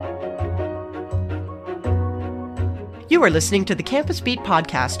You are listening to the Campus Beat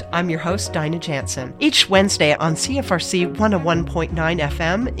podcast. I'm your host, Dinah Jansen. Each Wednesday on CFRC 101.9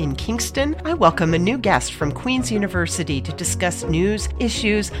 FM in Kingston, I welcome a new guest from Queen's University to discuss news,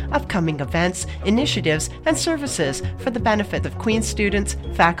 issues, upcoming events, initiatives, and services for the benefit of Queen's students,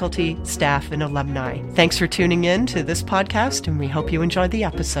 faculty, staff, and alumni. Thanks for tuning in to this podcast, and we hope you enjoy the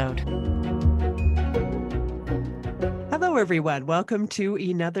episode. Hello, everyone. Welcome to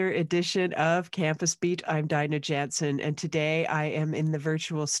another edition of Campus Beat. I'm Dinah Jansen, and today I am in the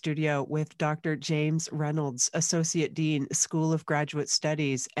virtual studio with Dr. James Reynolds, Associate Dean, School of Graduate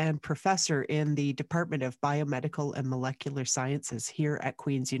Studies, and Professor in the Department of Biomedical and Molecular Sciences here at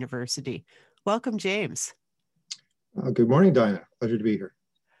Queen's University. Welcome, James. Good morning, Dinah. Pleasure to be here.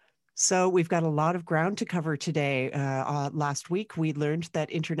 So we've got a lot of ground to cover today. Last week, we learned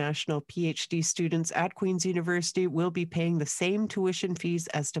that international PhD students at Queen's University will be paying the same tuition fees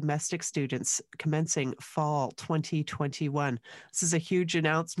as domestic students commencing fall 2021. This is a huge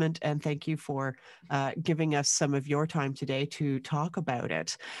announcement, and thank you for giving us some of your time today to talk about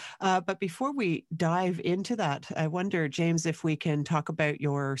it. But before we dive into that, I wonder, James, if we can talk about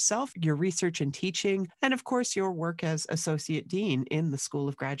yourself, your research and teaching, and of course, your work as Associate Dean in the School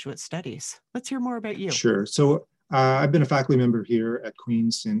of Graduate Studies. Let's hear more about you. Sure. So I've been a faculty member here at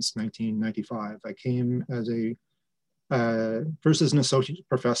Queen's since 1995. I came as first as an associate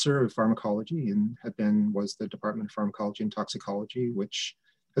professor of pharmacology and was the Department of Pharmacology and Toxicology, which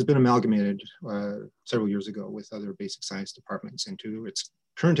has been amalgamated several years ago with other basic science departments into its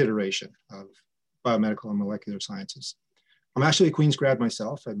current iteration of biomedical and molecular sciences. I'm actually a Queen's grad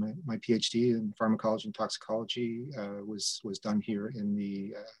myself, and my PhD in pharmacology and toxicology was done here in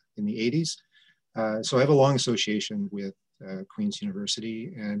the 80s. So I have a long association with Queen's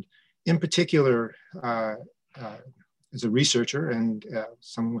University, and in particular, as a researcher and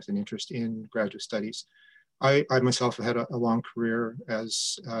someone with an interest in graduate studies. I myself have had a long career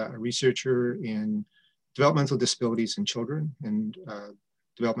as a researcher in developmental disabilities in children and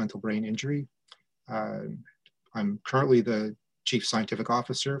developmental brain injury. I'm currently the Chief Scientific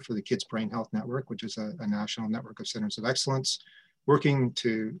Officer for the Kids Brain Health Network, which is a national network of centers of excellence, working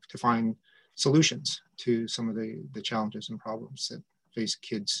to find solutions to some of the challenges and problems that face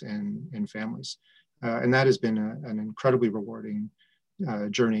kids and families. And that has been an incredibly rewarding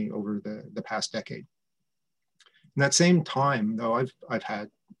journey over the past decade. In that same time, though, I've had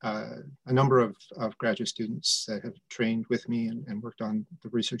a number of graduate students that have trained with me and worked on the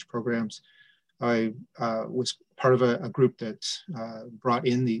research programs. I was part of a group that brought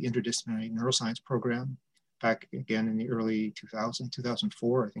in the interdisciplinary neuroscience program back again in the early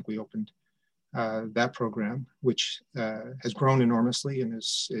 2004. I think we opened that program, which has grown enormously and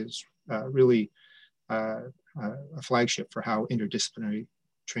is really a flagship for how interdisciplinary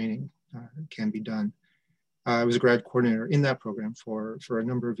training can be done. I was a grad coordinator in that program for a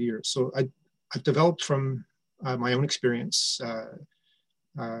number of years. So I've developed from my own experience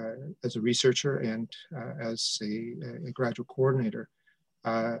as a researcher and as a graduate coordinator,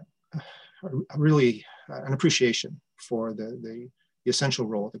 really an appreciation for the essential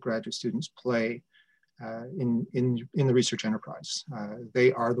role that graduate students play in the research enterprise.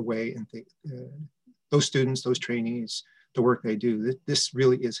 They are the way, and those students, those trainees, the work they do, this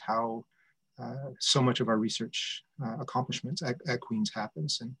really is how so much of our research accomplishments at Queen's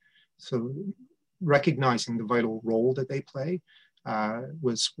happens. And so recognizing the vital role that they play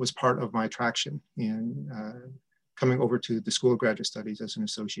was part of my attraction in coming over to the School of Graduate Studies as an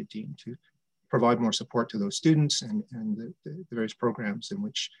associate dean to provide more support to those students and the various programs in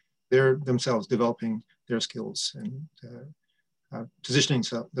which they're themselves developing their skills and positioning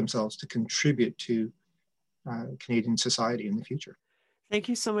themselves to contribute to Canadian society in the future. Thank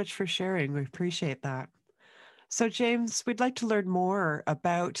you so much for sharing. We appreciate that. So, James, we'd like to learn more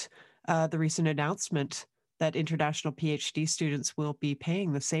about the recent announcement that international PhD students will be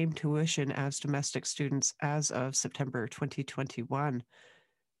paying the same tuition as domestic students as of September 2021.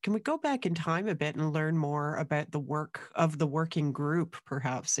 Can we go back in time a bit and learn more about the work of the working group,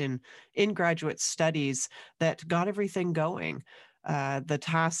 perhaps in graduate studies that got everything going? The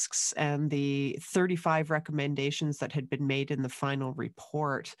tasks and the 35 recommendations that had been made in the final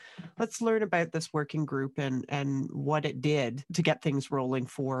report. Let's learn about this working group and what it did to get things rolling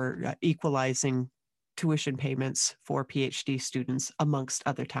for equalizing tuition payments for PhD students, amongst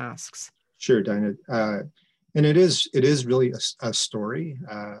other tasks. Sure, Dinah. And it is really a story.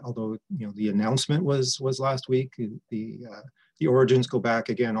 Although the announcement was last week, the origins go back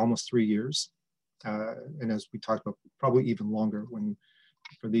again almost 3 years, and as we talked about, probably even longer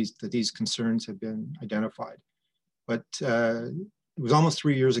for these concerns have been identified. But it was almost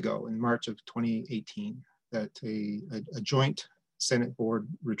 3 years ago, in March of 2018, that a joint Senate board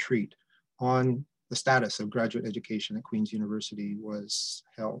retreat on the status of graduate education at Queen's University was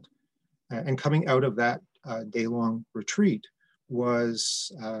held. And coming out of that day-long retreat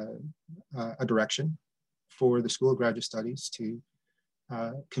was a direction for the School of Graduate Studies to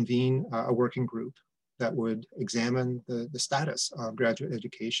convene a working group that would examine the status of graduate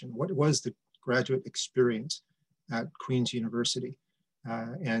education. What was the graduate experience at Queen's University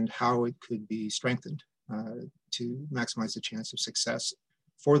and how it could be strengthened to maximize the chance of success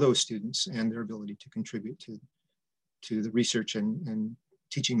for those students and their ability to contribute to the research and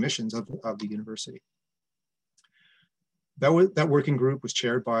teaching missions of the university. That working group was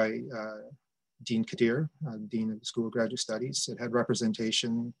chaired by Dean Kadir, Dean of the School of Graduate Studies. It had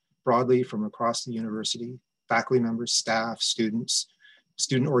representation broadly from across the university, faculty members, staff, students,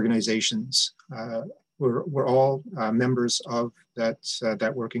 student organizations were all members of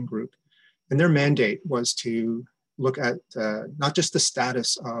that working group. And their mandate was to look at not just the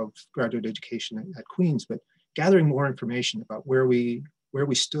status of graduate education at Queen's, but gathering more information about where we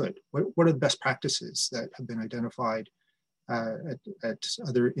stood. What are the best practices that have been identified at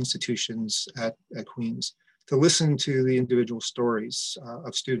other institutions at Queen's, to listen to the individual stories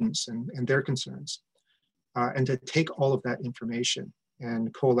of students and their concerns, and to take all of that information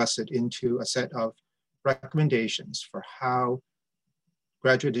and coalesce it into a set of recommendations for how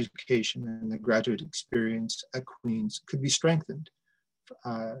graduate education and the graduate experience at Queen's could be strengthened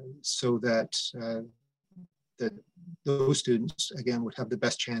so that that those students, again, would have the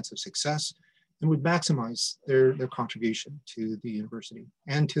best chance of success and would maximize their contribution to the university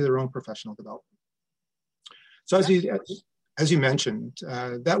and to their own professional development. So as you mentioned,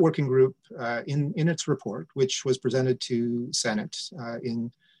 that working group in its report, which was presented to Senate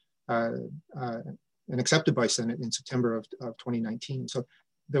and accepted by Senate in September of 2019. So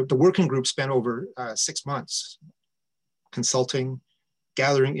the working group spent over 6 months consulting,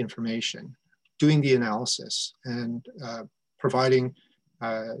 gathering information, doing the analysis, and providing,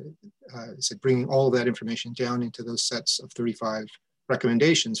 bringing all of that information down into those sets of 35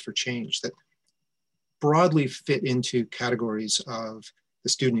 recommendations for change that broadly fit into categories of the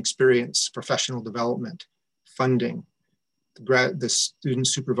student experience, professional development, funding, the student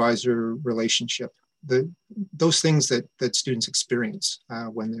supervisor relationship, those things that students experience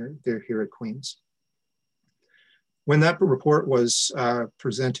when they're here at Queen's. When that report was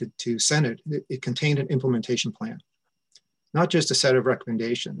presented to Senate, it contained an implementation plan, not just a set of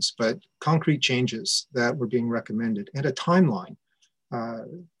recommendations, but concrete changes that were being recommended and a timeline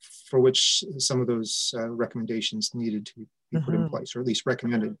for which some of those recommendations needed to be put in place, or at least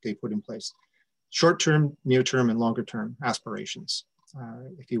recommended they put in place. Short-term, near-term, and longer-term aspirations,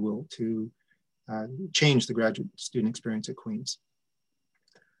 if you will, to change the graduate student experience at Queen's.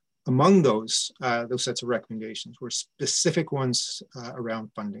 Among those sets of recommendations were specific ones around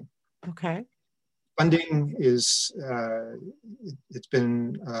funding. Okay. Funding is, it's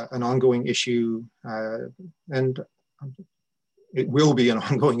been an ongoing issue, and it will be an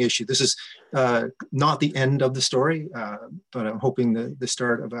ongoing issue. This is not the end of the story, but I'm hoping the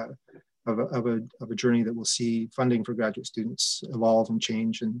start of a journey that will see funding for graduate students evolve and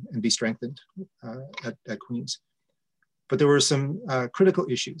change and be strengthened at Queen's. But there were some critical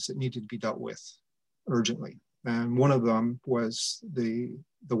issues that needed to be dealt with urgently. And one of them was the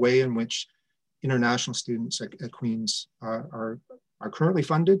way in which international students at Queen's are currently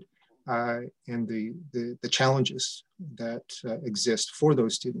funded and the challenges that exist for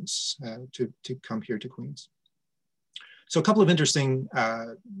those students to come here to Queen's. So a couple of interesting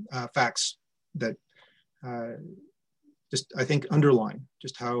facts that just, I think, underline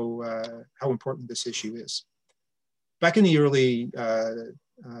just how important this issue is. Back in the early to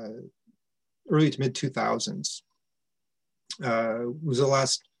mid 2000s was the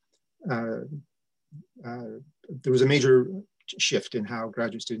last, there was a major shift in how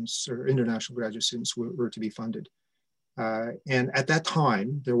graduate students or international graduate students were to be funded. And at that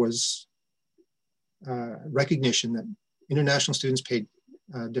time, there was recognition that international students paid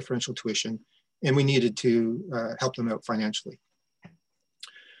differential tuition, and we needed to help them out financially.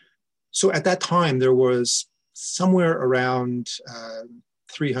 So at that time, there was somewhere around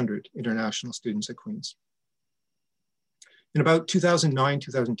 300 international students at Queen's. In about 2009,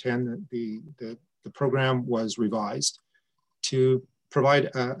 2010, the program was revised to provide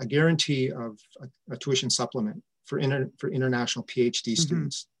a guarantee of a tuition supplement for international PhD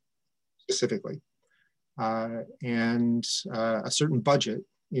students specifically. And a certain budget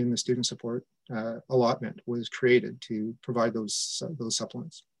in the student support allotment was created to provide those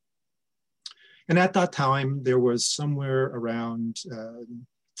supplements. And at that time, there was somewhere around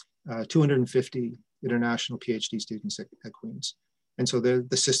 250 international PhD students at Queen's. And so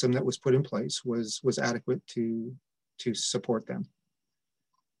the system that was put in place was adequate to support them.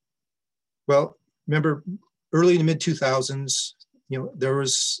 Well, remember, early in the mid-2000s, there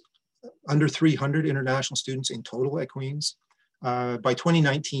was under 300 international students in total at Queen's. By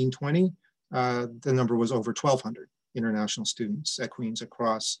 2019-20, the number was over 1,200 international students at Queen's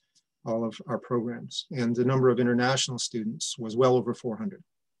across all of our programs. And the number of international students was well over 400.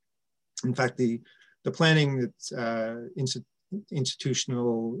 In fact, the planning that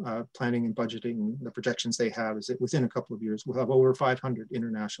institutional planning and budgeting, the projections they have is that within a couple of years, we'll have over 500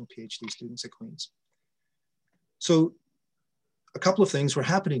 international PhD students at Queen's. So a couple of things were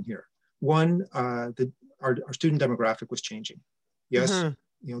happening here. One, our student demographic was changing. Yes,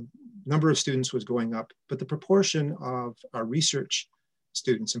 number of students was going up, but the proportion of our research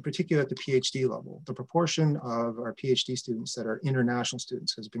students, in particular at the PhD level, the proportion of our PhD students that are international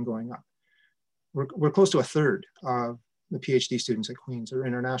students has been going up. We're close to a third of the PhD students at Queen's are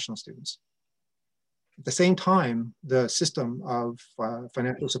international students. At the same time, the system of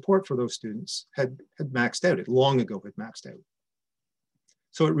financial support for those students had maxed out. It long ago had maxed out.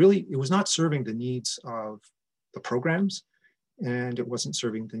 So it was not serving the needs of the programs, and it wasn't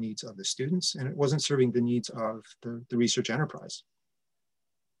serving the needs of the students, and it wasn't serving the needs of the research enterprise.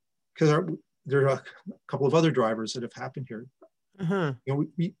 Because there are a couple of other drivers that have happened here.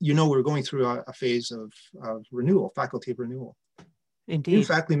 We're going through a phase of renewal, faculty renewal. Indeed. New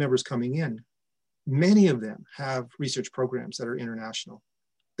faculty members coming in, many of them have research programs that are international.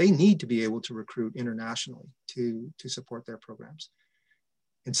 They need to be able to recruit internationally to support their programs.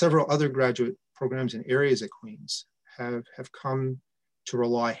 And several other graduate programs in areas at Queen's have come to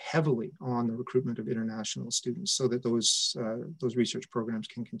rely heavily on the recruitment of international students so that those research programs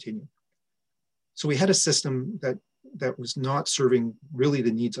can continue. So we had a system that was not serving really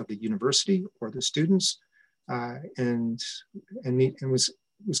the needs of the university or the students, and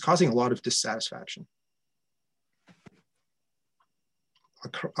was causing a lot of dissatisfaction.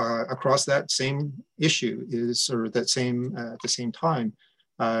 Across that same issue at the same time,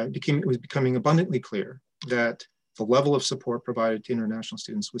 it was becoming abundantly clear that the level of support provided to international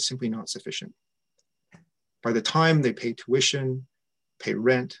students was simply not sufficient. By the time they pay tuition, pay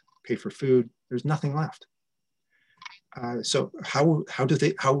rent, pay for food, there's nothing left. So how do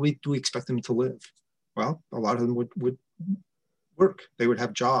we expect them to live? Well, a lot of them would work. They would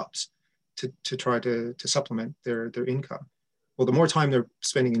have jobs to try to supplement their income. Well, the more time they're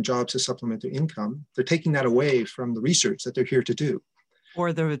spending in jobs to supplement their income, they're taking that away from the research that they're here to do.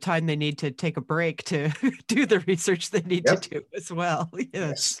 Or the time they need to take a break to do the research they need to do as well.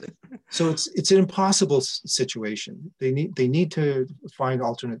 Yes. So it's an impossible situation. They need to find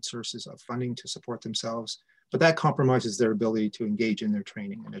alternate sources of funding to support themselves, but that compromises their ability to engage in their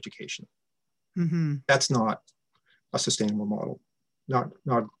training and education. Mm-hmm. That's not a sustainable model, not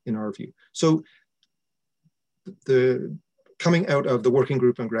in our view. So the coming out of the Working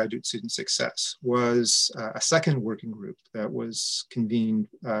Group on Graduate Student Success was a second working group that was convened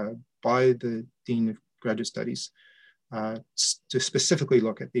by the Dean of Graduate Studies to specifically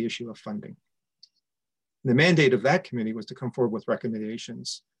look at the issue of funding. The mandate of that committee was to come forward with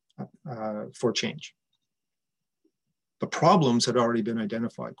recommendations for change. The problems had already been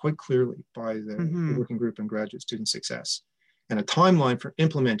identified quite clearly by the Working Group on Graduate Student Success, and a timeline for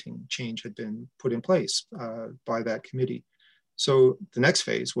implementing change had been put in place by that committee. So the next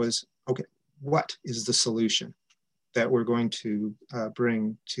phase was, okay, what is the solution that we're going to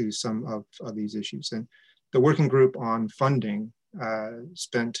bring to some of these issues? And the working group on funding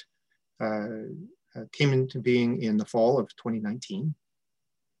came into being in the fall of 2019.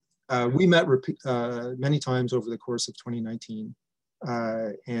 We met many times over the course of 2019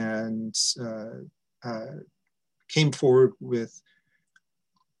 and came forward with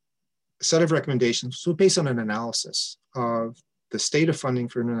a set of recommendations, so based on an analysis of the state of funding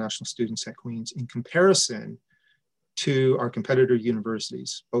for international students at Queen's in comparison to our competitor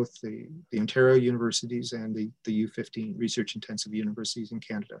universities, both the Ontario universities and the U15 research intensive universities in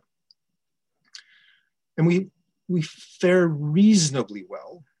Canada. And we fare reasonably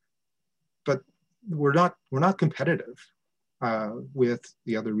well, but we're not competitive with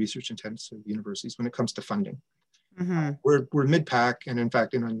the other research intensive universities when it comes to funding. Mm-hmm. We're mid-pack, and in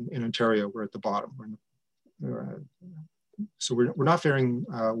fact, in Ontario, we're at the bottom. So we're not faring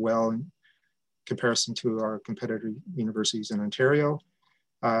well in comparison to our competitor universities in Ontario.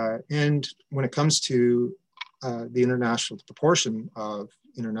 And when it comes to the proportion of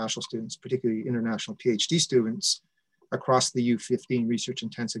international students, particularly international PhD students across the U15 research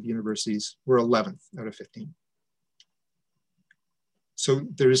intensive universities, we're 11th out of 15. So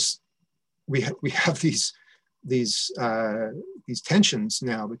we have these tensions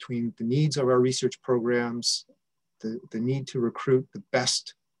now between the needs of our research programs, the need to recruit the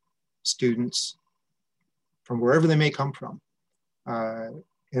best students from wherever they may come from,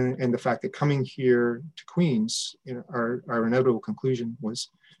 and the fact that coming here to Queen's, our inevitable conclusion was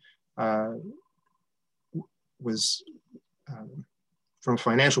from a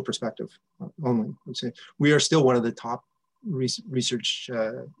financial perspective only. I would say we are still one of the top research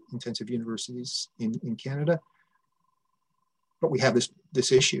intensive universities in Canada, but we have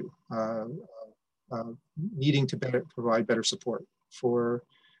this issue needing to provide better support for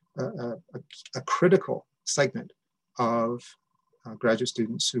a critical segment of graduate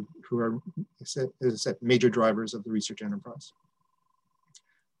students who are, as I said, major drivers of the research enterprise.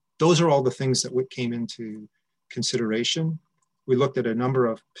 Those are all the things that came into consideration. We looked at a number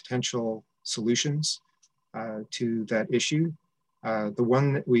of potential solutions to that issue. The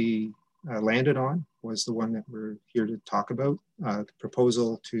one that we landed on was the one that we're here to talk about, the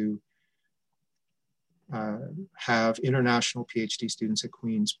proposal to have international PhD students at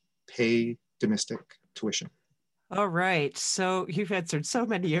Queen's pay domestic tuition. All right. So you've answered so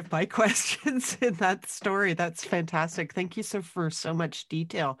many of my questions in that story. That's fantastic. Thank you for so much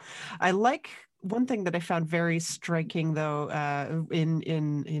detail. I like one thing that I found very striking, though,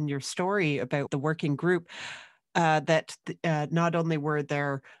 in your story about the working group, that not only were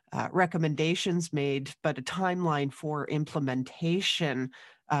there recommendations made, but a timeline for implementation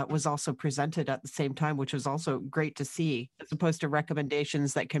was also presented at the same time, which was also great to see, as opposed to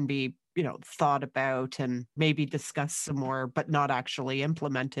recommendations that can be, thought about and maybe discussed some more, but not actually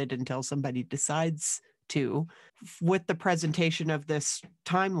implemented until somebody decides to. With the presentation of this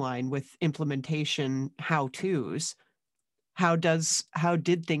timeline with implementation how-tos, how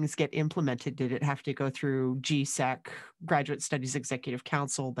did things get implemented? Did it have to go through GSEC, Graduate Studies Executive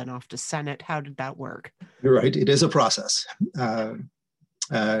Council, then off to Senate? How did that work? You're right. It is a process.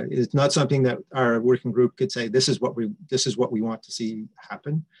 It's not something that our working group could say, this is what we want to see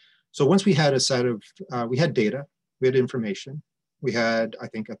happen. So once we had a set of, we had data, we had information, we had, I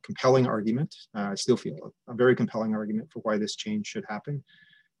think, a compelling argument. I still feel a very compelling argument for why this change should happen.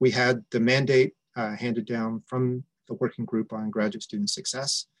 We had the mandate handed down from the working group on graduate student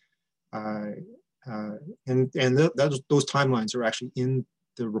success. And those timelines are actually in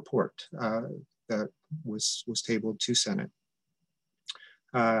the report that was tabled to Senate.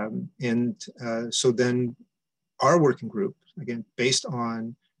 So then our working group, again, based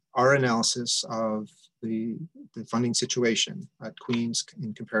on our analysis of the funding situation at Queen's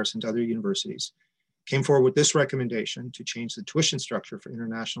in comparison to other universities, came forward with this recommendation to change the tuition structure for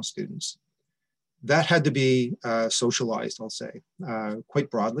international students. That had to be socialized, I'll say, quite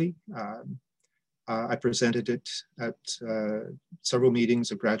broadly. I presented it at several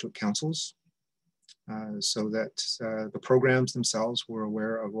meetings of graduate councils so that the programs themselves were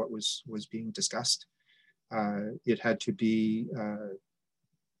aware of what was being discussed. It had to be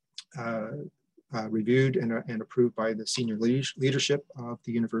reviewed and approved by the senior leadership of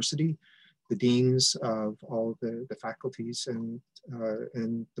the university, the deans of all the faculties, and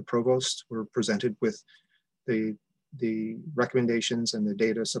the provost were presented with the recommendations and the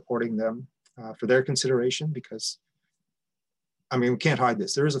data supporting them for their consideration, because, I mean, we can't hide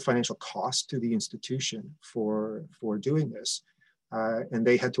this. There is a financial cost to the institution for doing this. And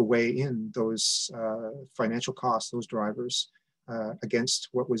they had to weigh in those financial costs, those drivers, against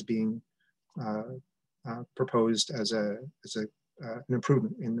what was being proposed as an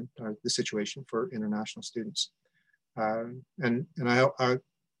improvement in the situation for international students. And I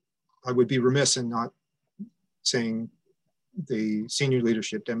would be remiss in not saying the senior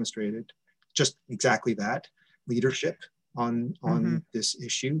leadership demonstrated just exactly that leadership on this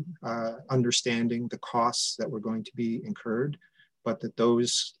issue, understanding the costs that were going to be incurred, but that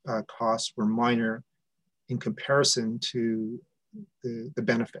those costs were minor in comparison to the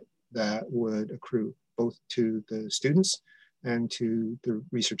benefit that would accrue both to the students and to the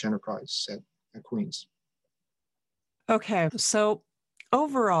research enterprise at Queen's. Okay, so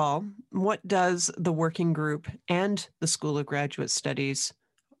overall, what does the working group and the School of Graduate Studies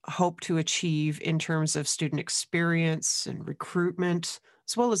hope to achieve in terms of student experience and recruitment,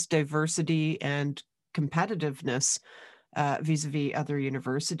 as well as diversity and competitiveness vis-a-vis other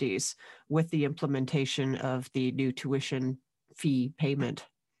universities with the implementation of the new tuition fee payment?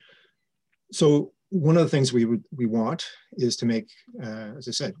 So one of the things we want is to make, as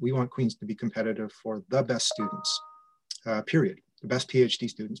I said, we want Queen's to be competitive for the best students, period. The best PhD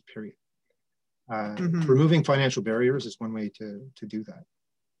students, period. Removing financial barriers is one way to do that.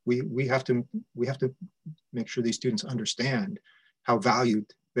 We have to make sure these students understand how valued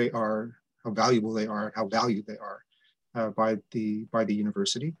they are valuable they are, how valued they are by the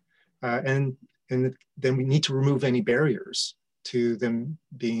university, and then we need to remove any barriers to them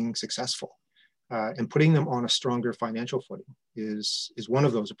being successful, and putting them on a stronger financial footing is one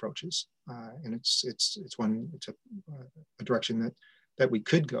of those approaches, and it's a direction that we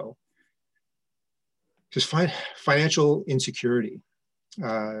could go, because financial insecurity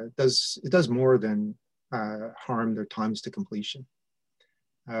does more than harm their times to completion.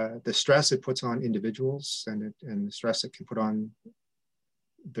 The stress it puts on individuals and the stress it can put on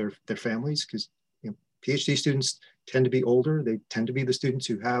their families, because PhD students tend to be older. They tend to be the students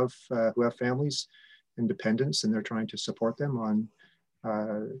who have families and dependents, and they're trying to support them on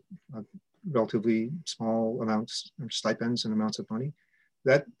relatively small amounts of stipends and amounts of money.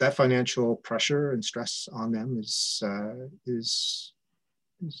 That financial pressure and stress on them is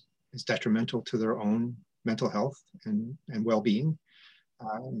detrimental to their own mental health and well-being,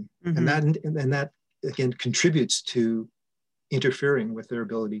 and that again contributes to interfering with their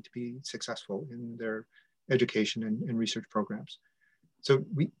ability to be successful in their education and research programs. So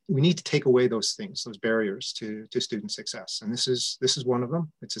we need to take away those things, those barriers to student success. And this is one of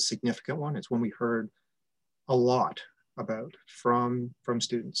them. It's a significant one. It's one we heard a lot about from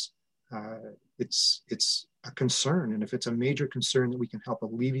students. It's a concern. And if it's a major concern that we can help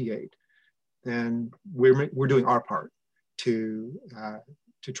alleviate, then we're doing our part to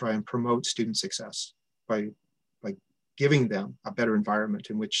try and promote student success by giving them a better environment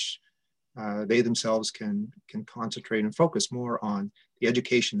in which they themselves can concentrate and focus more on the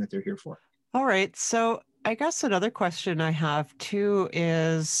education that they're here for. All right. So I guess another question I have too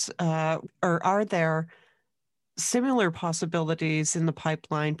is, or are there similar possibilities in the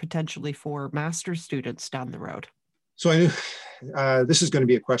pipeline potentially for master's students down the road? So I knew this is going to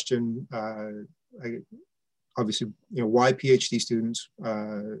be a question. Obviously, why PhD students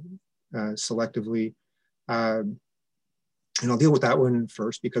selectively. And I'll deal with that one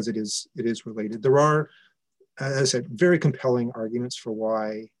first because it is related. There are, as I said, very compelling arguments for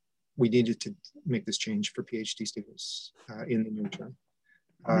why we needed to make this change for PhD students in the near term.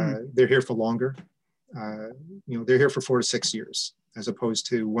 They're here for longer. They're here for 4 to 6 years, as opposed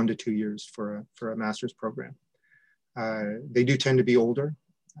to 1 to 2 years for a master's program. They do tend to be older,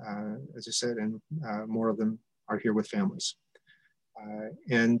 as I said, and more of them are here with families.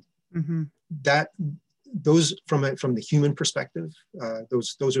 And that those from the human perspective,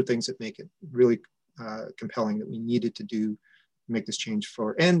 those are things that make it really compelling that we needed to make this change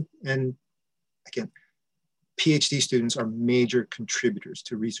for. And again, PhD students are major contributors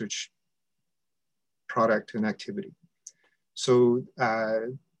to research product and activity. So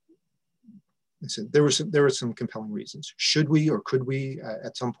there were some compelling reasons. Should we or could we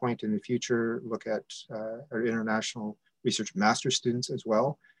at some point in the future look at our international research master's students as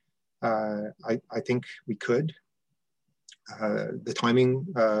well? I think we could. The timing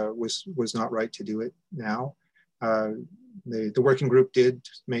was not right to do it now. The working group did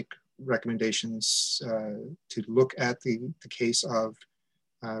make recommendations to look at the case of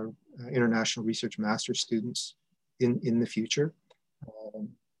international research master's students in the future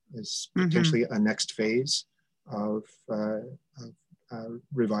as potentially a next phase of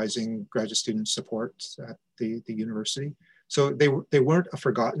revising graduate student support at the university. So they weren't a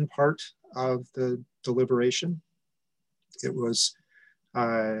forgotten part of the deliberation. It was,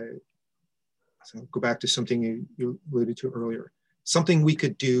 so go back to something you alluded to earlier, something we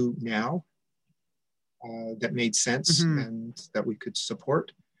could do now that made sense and that we could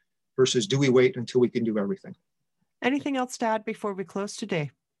support, versus do we wait until we can do everything? Anything else to add before we close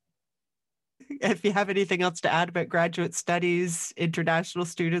today? If you have anything else to add about graduate studies, international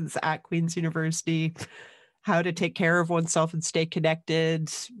students at Queen's University, how to take care of oneself and stay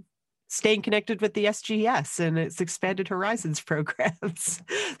connected, staying connected with the SGS and its Expanded Horizons programs.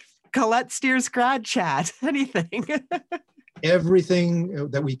 Colette Steers grad chat, anything. Everything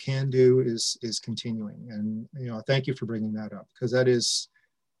that we can do is continuing. And thank you for bringing that up, because that is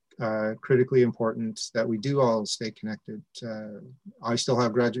critically important that we do all stay connected. I still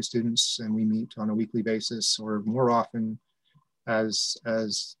have graduate students and we meet on a weekly basis or more often as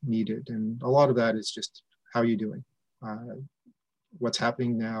needed. And a lot of that is just, how are you doing? What's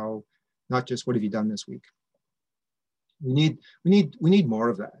happening now? Not just what have you done this week? We need more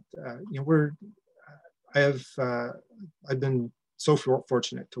of that. I've been so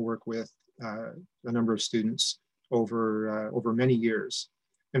fortunate to work with a number of students over many years.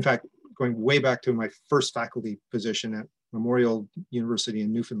 In fact, going way back to my first faculty position at Memorial University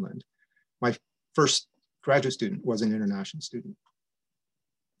in Newfoundland, my first graduate student was an international student.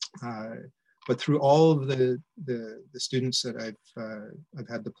 but through all of the students that I've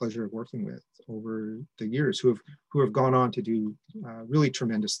had the pleasure of working with over the years, who have gone on to do really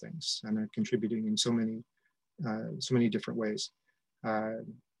tremendous things and are contributing in so many different ways.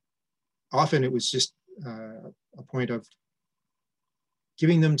 Often it was just a point of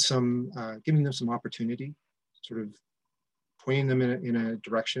giving them some opportunity, sort of pointing them in a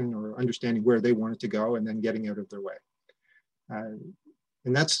direction or understanding where they wanted to go, and then getting out of their way.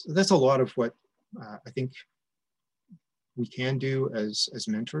 And that's a lot of what I think we can do as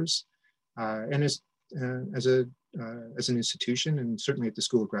mentors, and as an institution, and certainly at the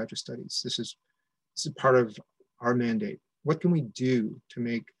School of Graduate Studies. This is part of our mandate. What can we do to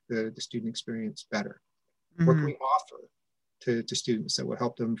make the student experience better? Mm-hmm. What can we offer to students that will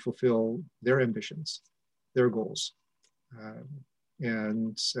help them fulfill their ambitions, their goals?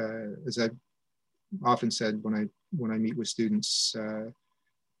 And as I've often said when I meet with students,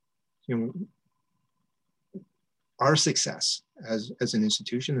 our success as an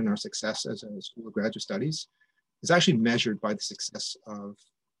institution and our success as a School of Graduate Studies is actually measured by the success of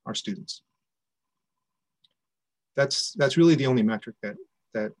our students. That's really the only metric that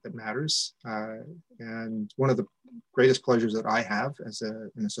matters. And one of the greatest pleasures that I have as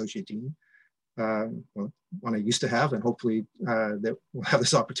an associate dean, one I used to have, and hopefully that we'll have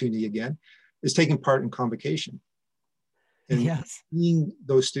this opportunity again, is taking part in convocation. And yes, seeing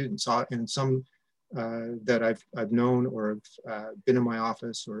those students, and some that I've known or have been in my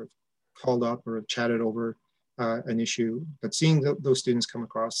office or have called up or have chatted over an issue, but seeing those students come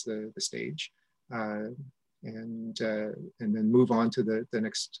across the stage and then move on to the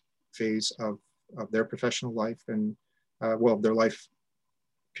next phase of their professional life and their life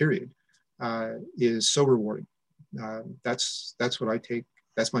period is so rewarding. That's what I take.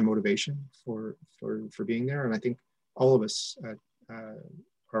 That's my motivation for being there, and I think all of us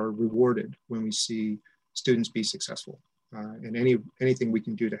are rewarded when we see students be successful, and anything we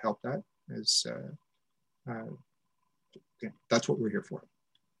can do to help that is that's what we're here for.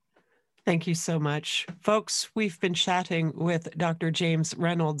 Thank you so much. Folks, we've been chatting with Dr. James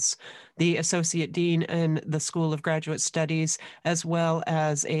Reynolds, the Associate Dean in the School of Graduate Studies, as well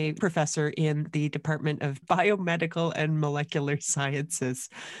as a professor in the Department of Biomedical and Molecular Sciences.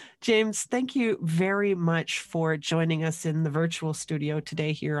 James, thank you very much for joining us in the virtual studio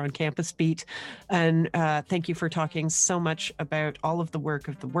today here on Campus Beat. And thank you for talking so much about all of the work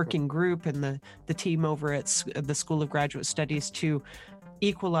of the working group and the team over at the School of Graduate Studies to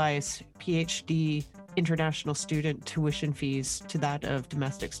equalize PhD international student tuition fees to that of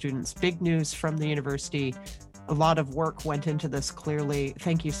domestic students. Big news from the university. A lot of work went into this, clearly.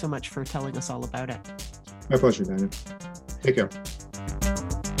 Thank you so much for telling us all about it. My pleasure, Daniel. Take care.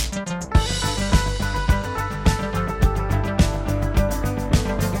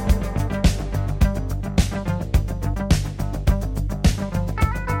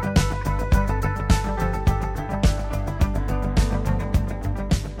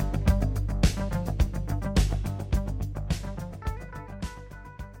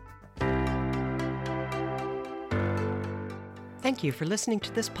 Thank you for listening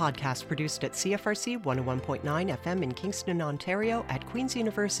to this podcast produced at CFRC 101.9 FM in Kingston, Ontario at Queen's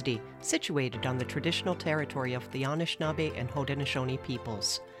University, situated on the traditional territory of the Anishinaabe and Haudenosaunee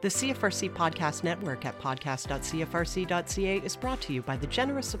peoples. The CFRC Podcast Network at podcast.cfrc.ca is brought to you by the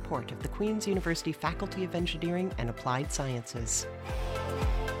generous support of the Queen's University Faculty of Engineering and Applied Sciences.